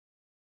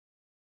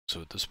So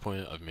at this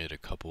point, I've made a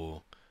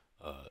couple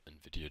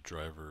Nvidia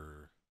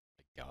driver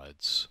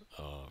guides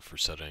for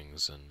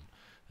settings and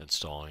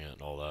installing it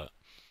and all that.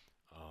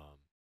 Um,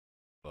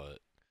 but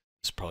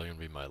it's probably gonna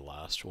be my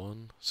last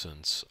one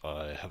since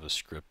I have a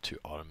script to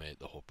automate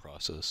the whole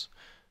process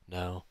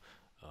now.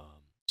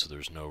 So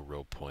there's no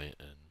real point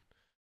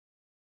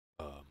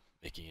in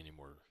making any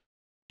more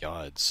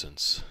guides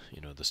since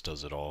this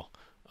does it all.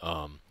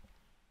 Um,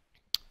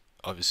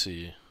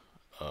 Obviously,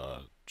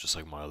 just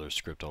like my other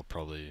script, I'll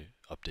probably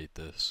update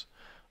this.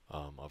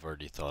 I've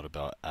already thought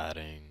about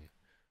adding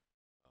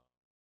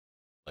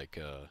like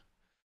a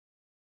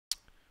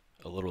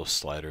little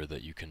slider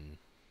that you can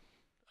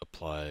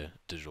apply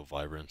digital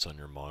vibrance on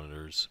your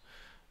monitors,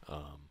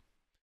 um,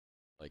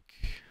 like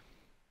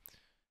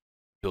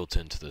built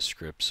into the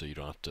script, so you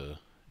don't have to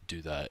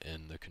do that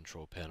in the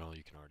control panel.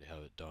 You can already have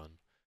it done.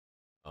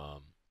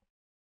 Um,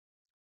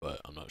 but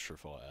I'm not sure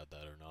if I'll add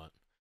that or not.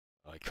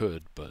 I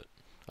could, but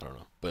I don't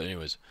know. But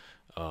anyways,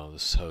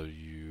 this is how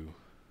you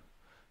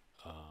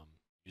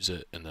use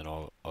it, and then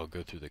I'll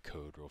go through the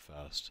code real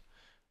fast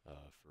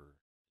for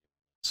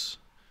it's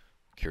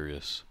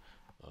curious.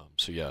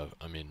 So yeah,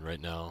 I mean right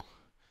now,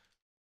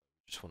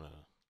 just want to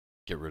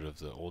get rid of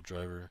the old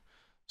driver.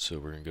 So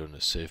we're gonna go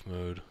into safe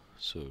mode.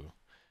 So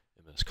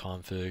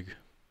msconfig,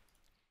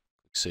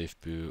 click safe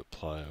boot,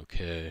 apply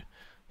OK,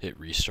 hit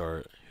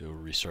restart. He'll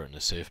restart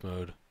into safe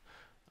mode.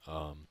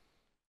 When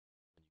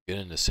you get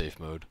into safe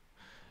mode,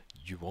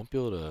 you won't be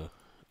able to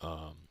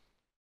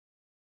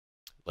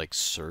like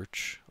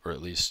search, or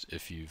at least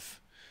if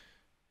you've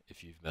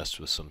messed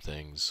with some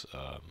things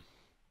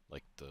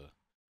like the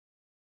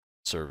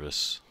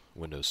service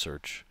Windows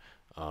search,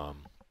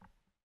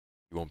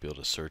 you won't be able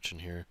to search in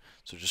here.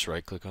 So just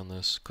right click on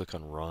this, click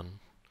on run,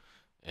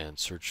 and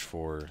search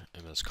for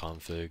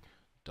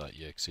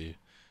msconfig.exe. You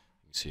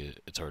can see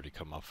it's already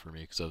come up for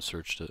me because I've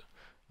searched it.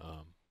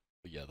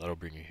 But yeah, that'll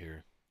bring you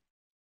here.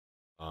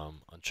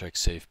 Uncheck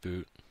safe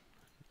boot,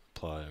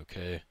 apply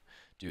OK,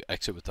 do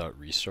exit without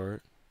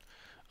restart,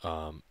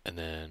 and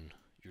then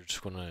you're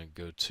just going to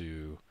go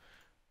to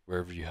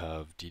wherever you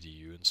have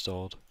DDU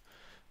installed,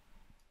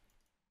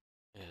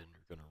 and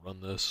you're going to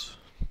run this,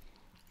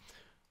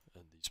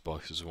 and these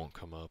boxes won't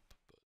come up.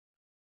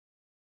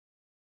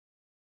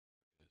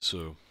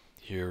 So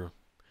here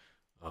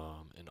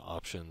in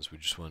options, we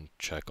just want to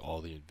check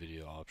all the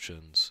Nvidia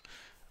options,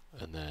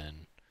 and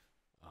then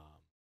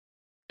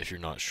if you're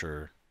not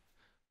sure,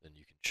 then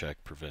you can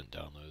check prevent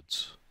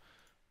downloads.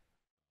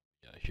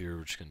 Yeah, here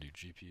we're just going to do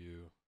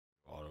GPU,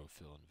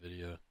 autofill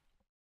Nvidia,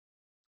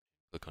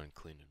 click on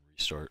clean and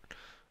restart.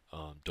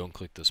 Don't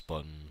click this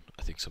button.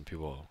 I think some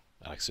people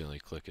accidentally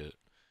click it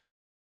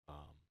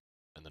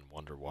and then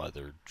wonder why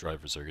their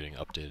drivers are getting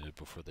updated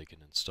before they can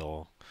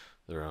install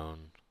their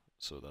own.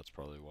 So that's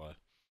probably why.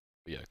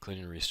 But yeah, clean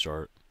and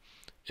restart.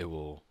 It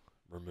will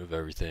remove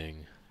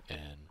everything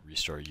and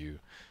restart you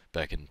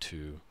back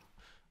into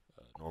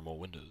normal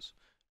Windows.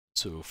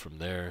 So from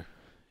there,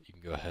 you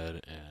can go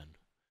ahead and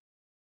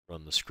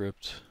run the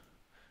script.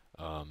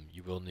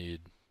 You will need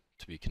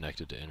to be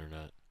connected to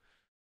internet.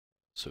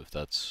 So if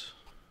that's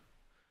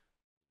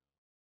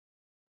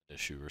an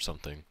issue or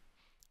something,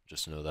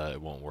 just know that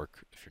it won't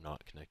work if you're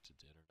not connected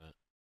to internet.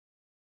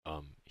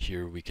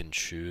 Here we can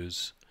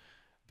choose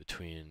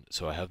between,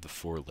 so I have the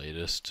 4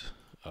 latest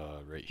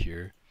right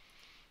here.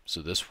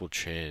 So this will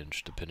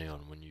change depending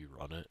on when you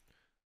run it.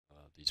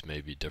 These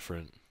may be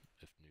different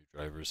if new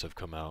drivers have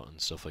come out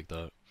and stuff like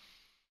that.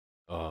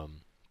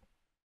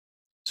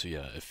 So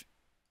yeah,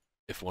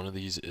 if one of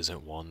these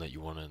isn't one that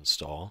you want to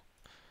install,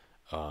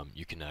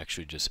 you can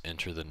actually just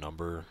enter the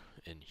number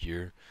in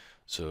here.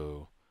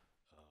 So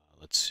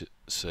let's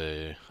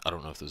say, I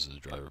don't know if this is a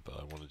driver, but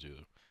I want to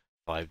do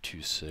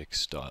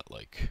 526 dot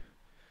like,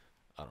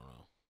 I don't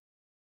know,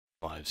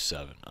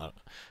 57. I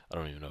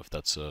don't even know if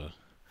that's a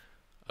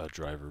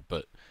driver,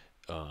 but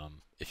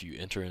if you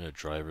enter in a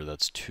driver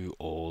that's too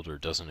old or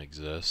doesn't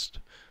exist,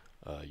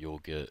 you'll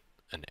get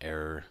an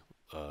error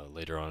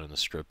later on in the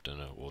script, and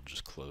it will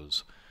just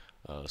close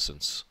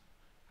since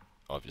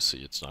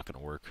obviously it's not going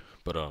to work.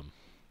 But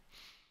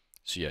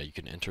so yeah, you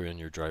can enter in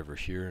your driver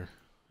here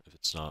if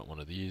it's not one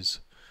of these.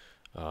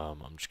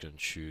 I'm just going to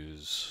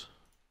choose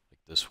like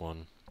this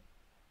one,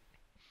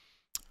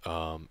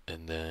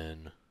 and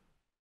then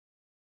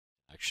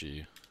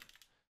actually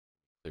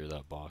clear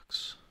that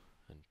box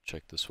and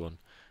check this one.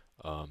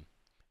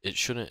 It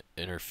shouldn't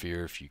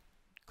interfere if you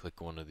click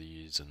one of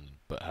these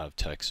but have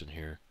text in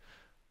here.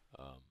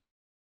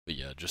 But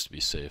yeah, just to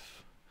be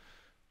safe,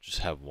 just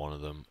have one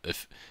of them.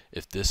 If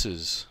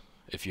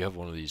you have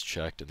one of these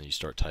checked and then you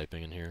start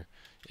typing in here,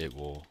 it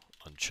will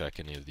uncheck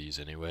any of these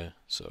anyway.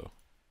 So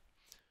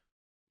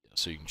yeah,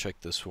 so you can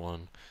check this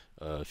one.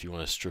 If you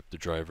want to strip the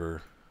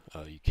driver,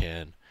 you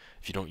can.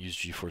 If you don't use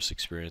GeForce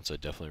Experience, I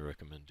definitely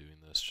recommend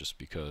doing this just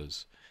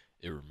because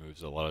it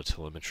removes a lot of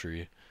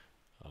telemetry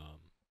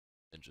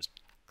and just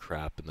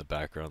crap in the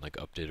background like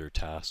updater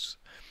tasks.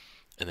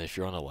 And then if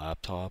you're on a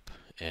laptop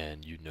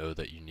and you know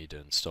that you need to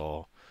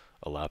install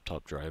a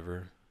laptop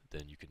driver,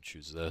 then you can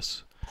choose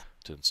this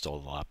to install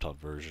the laptop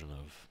version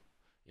of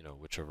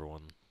whichever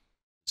one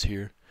is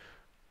here.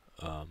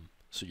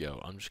 So yeah,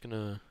 I'm just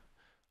gonna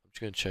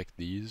check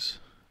these,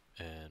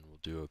 and we'll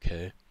do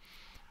okay,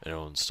 and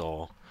it'll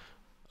install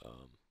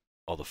um,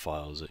 all the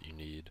files that you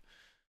need.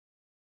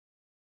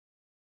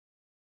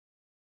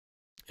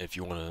 If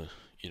you want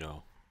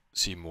to,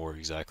 see more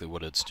exactly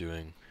what it's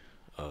doing,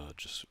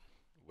 just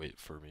wait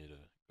for me to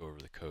go over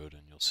the code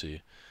and you'll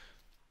see.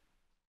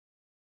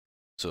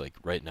 So like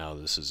right now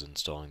this is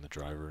installing the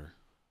driver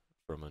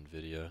from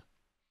Nvidia,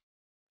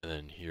 and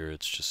then here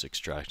it's just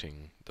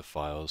extracting the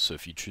files. So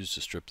if you choose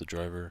to strip the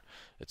driver,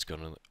 it's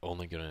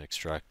only gonna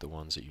extract the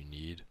ones that you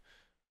need.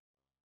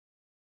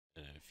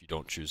 And if you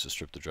don't choose to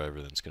strip the driver,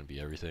 then it's gonna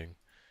be everything.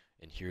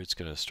 And here it's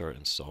gonna start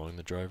installing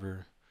the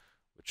driver,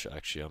 which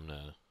actually I'm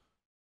gonna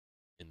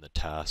in the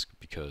task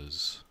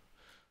because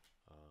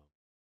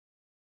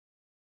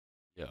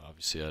yeah,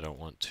 obviously I don't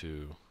want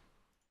to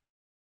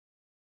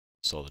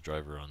install the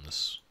driver on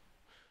this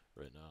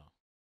right now.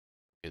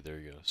 Okay, there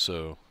you go.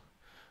 So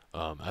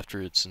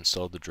after it's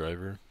installed the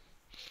driver,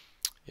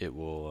 it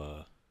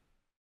will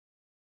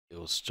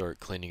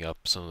start cleaning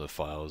up some of the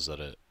files that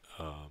it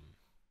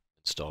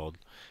installed,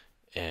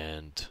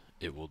 and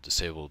it will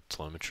disable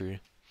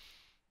telemetry.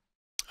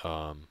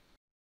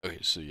 Okay,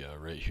 so yeah,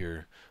 right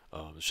here,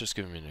 it's just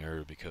giving me an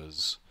error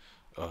because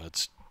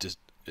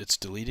it's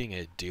deleting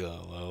a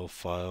DLL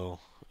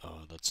file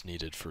that's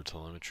needed for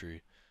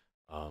telemetry,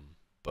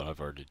 but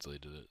I've already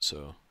deleted it,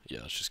 so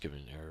yeah, it's just giving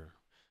an error.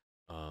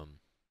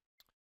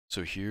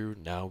 So here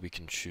now we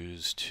can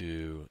choose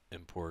to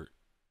import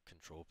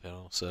control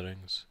panel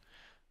settings.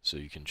 So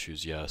you can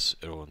choose yes,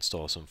 it'll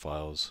install some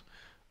files,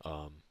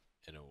 and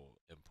it will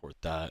import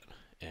that,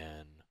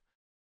 and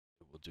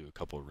it will do a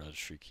couple of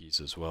registry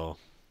keys as well.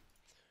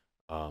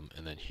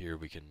 And then here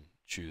we can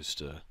choose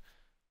to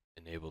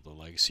enable the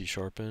legacy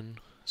sharpen.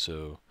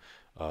 So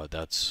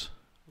that's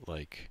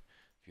like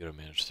if you go to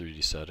manage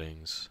 3D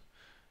settings,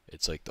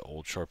 it's like the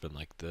old sharpen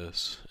like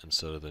this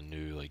instead of the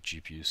new like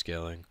GPU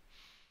scaling.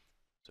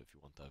 So if you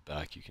want that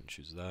back, you can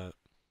choose that.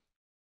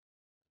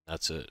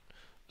 That's it.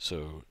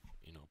 So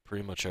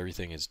pretty much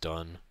everything is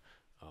done.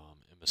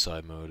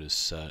 MSI mode is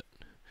set.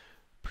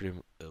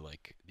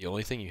 Like the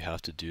only thing you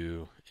have to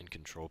do in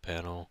control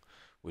panel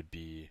would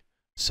be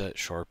set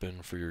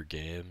sharpen for your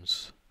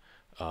games,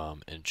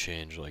 and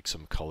change like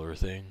some color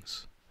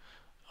things.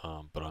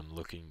 But I'm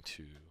looking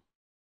to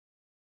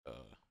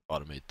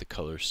automate the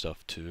color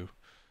stuff too,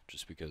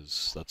 just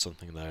because that's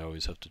something that I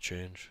always have to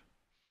change.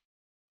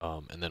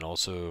 And then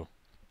also,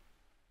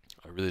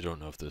 I really don't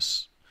know if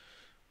this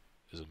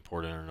is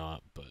important or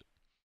not, but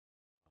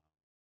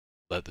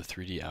let the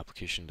 3D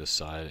application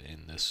decide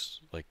in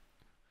this like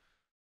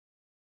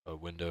a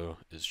window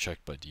is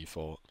checked by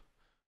default,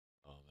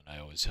 and I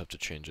always have to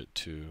change it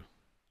to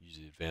use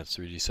the advanced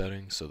 3D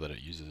settings so that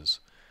it uses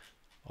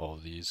all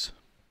of these.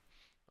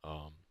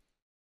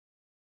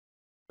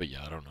 But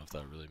yeah, I don't know if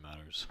that really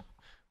matters.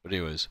 But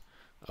anyways,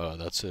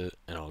 that's it,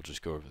 and I'll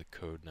just go over the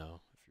code now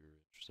if you're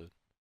interested.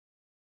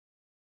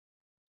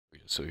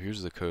 Okay, so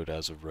here's the code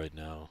as of right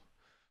now.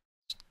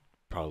 It's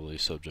probably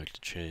subject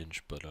to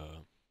change, but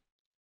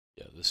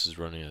yeah, this is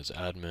running as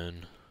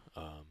admin.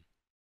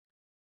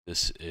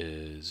 This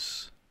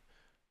is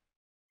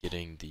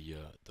getting the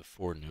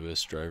 4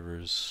 newest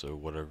drivers, so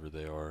whatever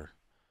they are,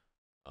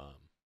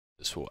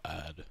 this will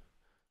add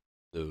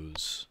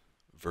those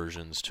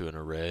versions to an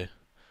array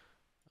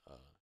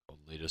called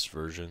latest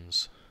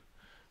versions.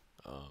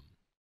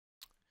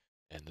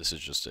 And this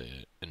is just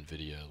a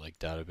Nvidia like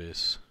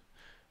database.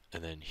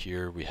 And then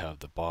here we have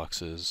the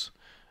boxes,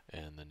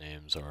 and the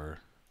names are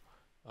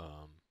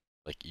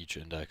like each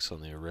index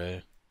on the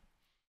array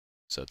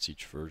sets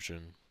each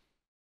version.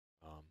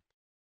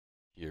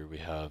 Here we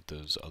have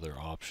those other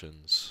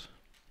options,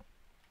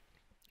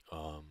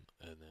 and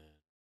then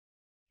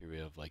here we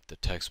have like the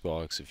text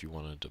box if you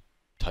wanted to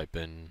type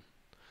in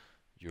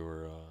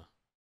your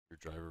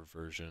driver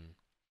version.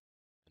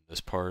 And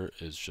this part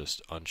is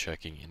just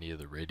unchecking any of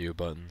the radio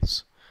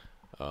buttons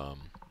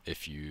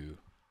if you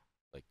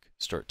like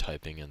start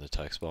typing in the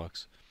text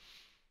box.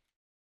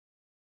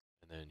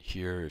 And then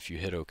here, if you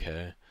hit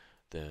OK,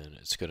 then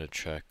it's going to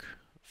check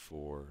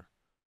for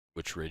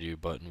which radio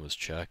button was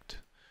checked.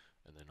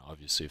 And then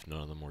obviously if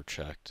none of them were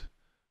checked,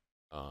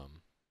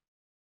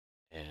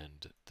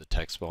 and the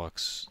text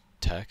box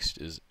text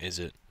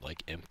isn't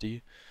like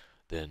empty,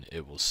 then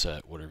it will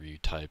set whatever you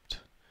typed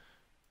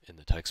in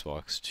the text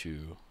box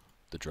to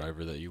the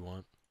driver that you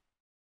want.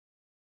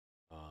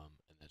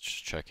 And it's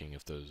just checking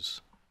if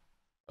those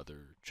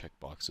other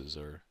checkboxes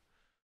are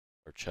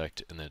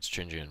checked, and then it's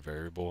changing in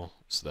variable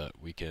so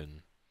that we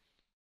can,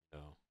 you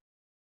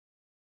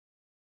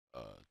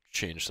know,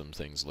 change some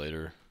things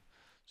later.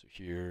 So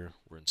here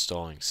we're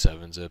installing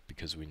 7-zip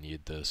because we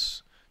need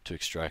this to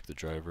extract the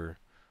driver.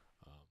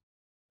 I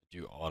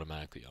do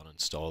automatically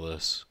uninstall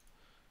this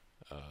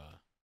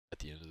at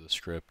the end of the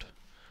script.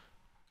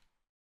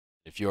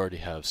 If you already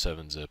have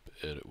 7-zip,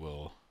 it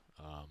won't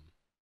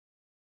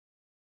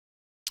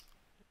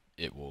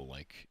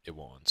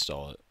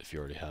install it if you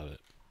already have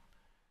it.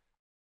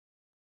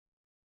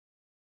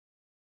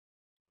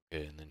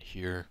 Okay, and then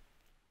here,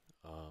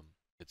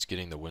 it's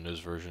getting the Windows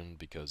version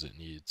because it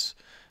needs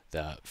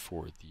that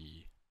for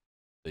the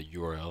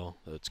URL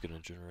that it's going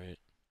to generate.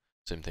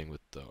 Same thing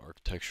with the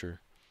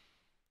architecture.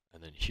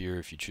 And then here,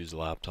 if you choose a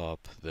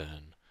laptop,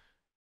 then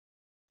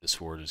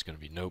this word is going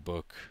to be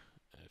notebook.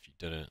 And if you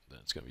didn't, then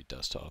it's going to be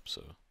desktop.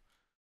 So,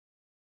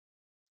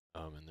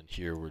 and then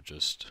here we're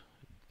just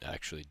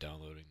actually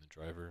downloading the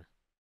driver.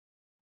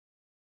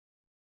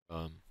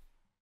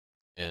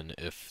 And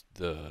if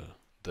the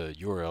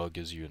URL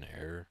gives you an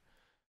error,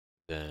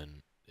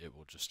 then it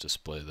will just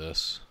display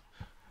this.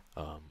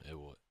 It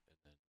will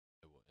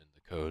end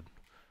the code.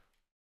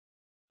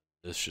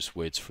 This just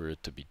waits for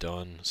it to be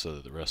done so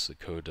that the rest of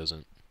the code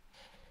doesn't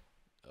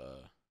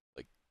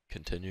like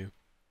continue.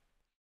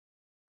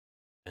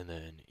 And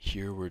then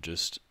here we're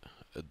just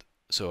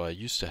so I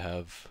used to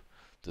have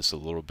this a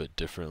little bit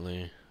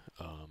differently.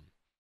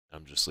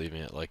 I'm just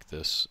leaving it like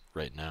this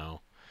right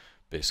now.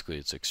 Basically,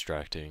 it's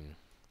extracting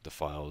the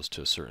files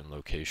to a certain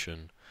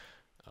location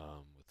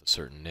with a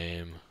certain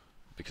name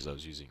because I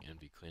was using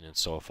nv clean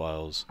install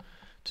files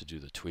to do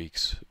the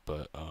tweaks,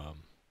 but I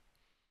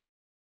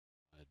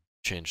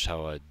changed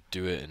how I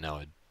do it, and now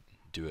I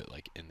do it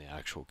like in the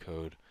actual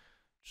code,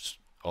 just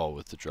all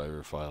with the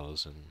driver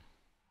files and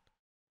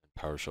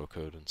PowerShell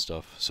code and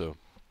stuff. So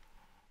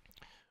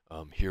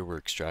here we're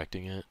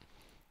extracting it,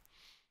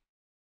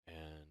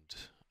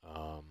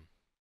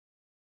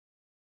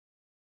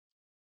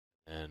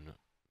 and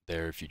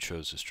there, if you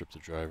chose to strip the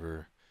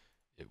driver,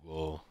 it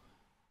will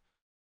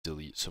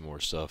delete some more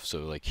stuff. So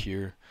like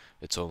here,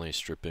 it's only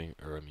stripping,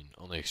 or I mean,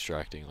 only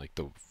extracting like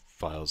the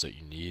files that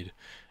you need,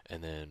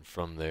 and then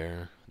from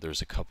there,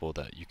 there's a couple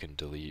that you can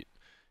delete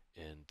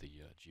in the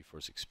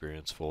GeForce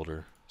Experience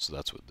folder. So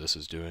that's what this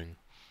is doing.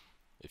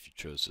 If you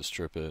chose to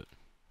strip it,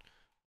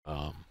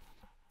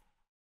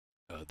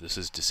 this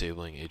is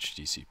disabling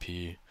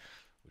HDCP,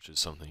 which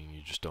is something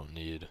you just don't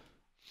need.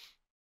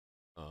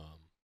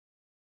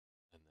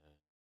 And then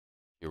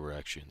here we're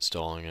actually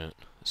installing it.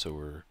 So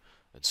we're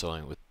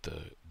installing it with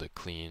the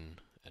clean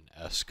and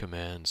S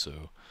command.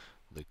 So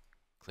the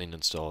clean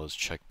install is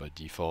checked by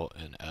default,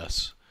 and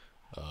S,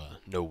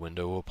 no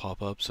window will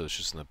pop up, so it's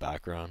just in the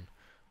background.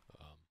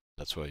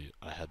 That's why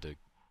I had to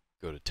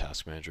go to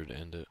Task Manager to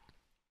end it.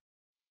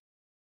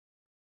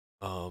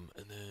 And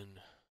then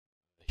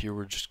here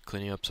we're just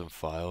cleaning up some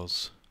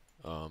files.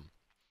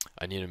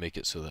 I need to make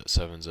it so that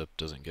 7-zip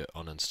doesn't get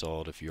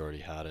uninstalled if you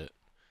already had it.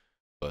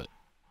 But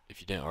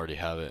if you didn't already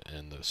have it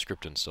and the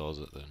script installs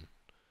it, then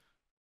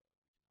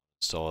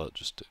install it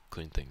just to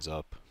clean things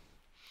up.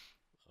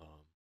 And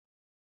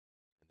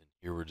then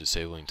here we're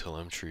disabling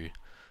telemetry.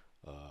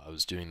 I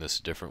was doing this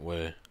a different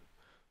way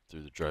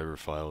through the driver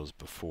files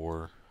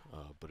before,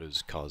 but it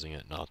was causing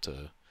it not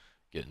to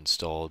get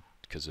installed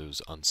because it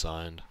was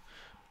unsigned.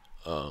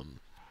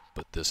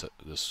 But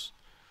this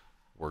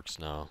works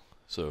now.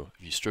 So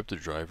if you strip the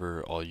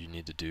driver, all you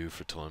need to do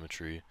for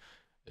telemetry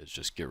is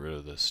just get rid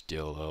of this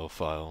DLL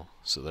file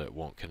so that it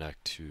won't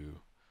connect to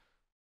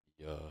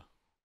the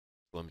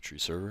telemetry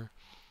server.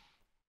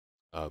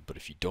 But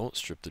if you don't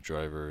strip the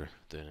driver,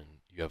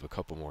 then you have a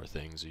couple more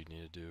things you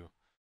need to do.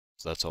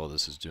 So that's all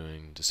this is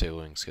doing: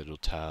 disabling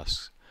scheduled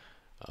tasks,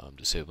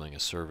 disabling a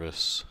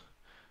service,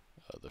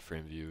 the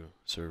frame view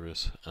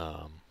service,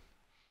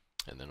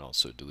 and then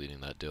also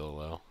deleting that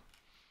DLL.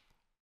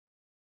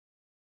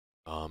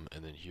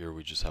 And then here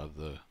we just have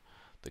the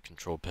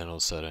control panel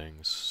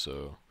settings,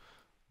 so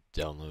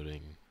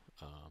downloading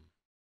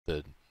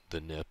the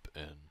NIP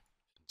and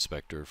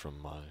inspector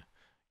from my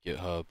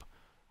GitHub,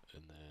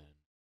 and then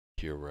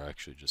here we're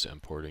actually just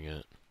importing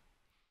it.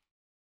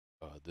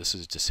 This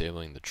is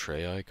disabling the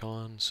tray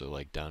icon, so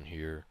like down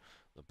here,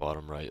 the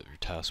bottom right of your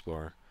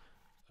taskbar.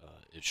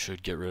 It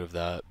should get rid of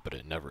that, but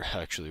it never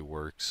actually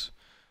works.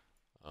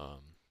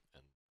 And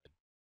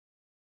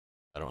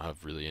I don't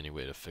have really any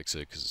way to fix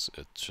it because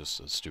it's just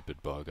a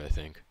stupid bug, I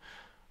think.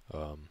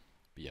 But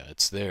yeah,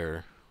 it's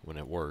there when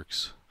it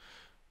works,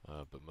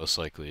 but most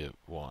likely it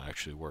won't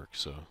actually work,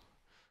 so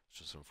it's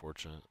just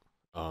unfortunate.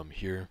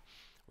 Here,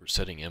 we're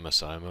setting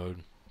MSI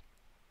mode,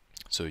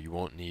 so you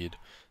won't need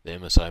the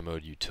MSI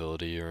mode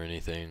utility or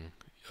anything.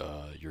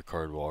 Your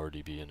card will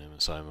already be in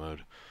MSI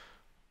mode.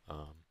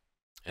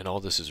 And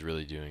all this is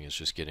really doing is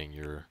just getting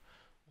your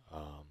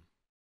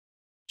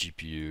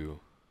GPU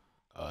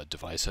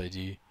device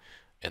ID,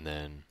 and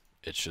then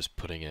it's just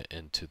putting it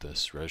into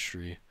this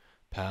registry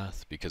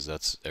path because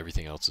that's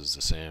everything else is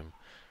the same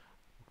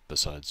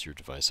besides your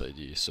device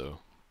ID. So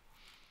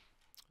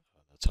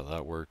that's how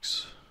that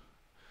works.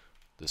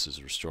 This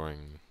is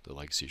restoring the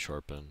legacy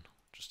sharpen,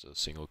 just a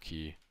single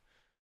key.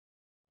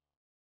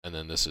 And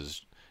then this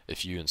is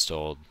if you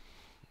installed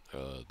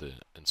the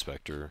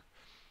inspector,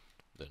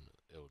 then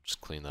it'll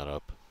just clean that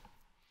up.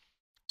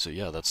 So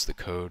yeah, that's the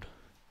code.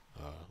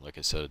 Like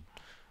I said,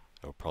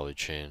 it'll probably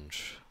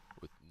change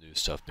with new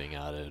stuff being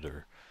added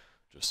or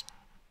just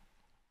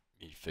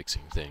me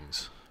fixing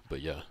things.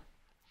 But yeah,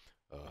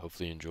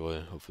 hopefully you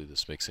enjoy. Hopefully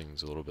this makes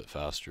things a little bit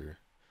faster.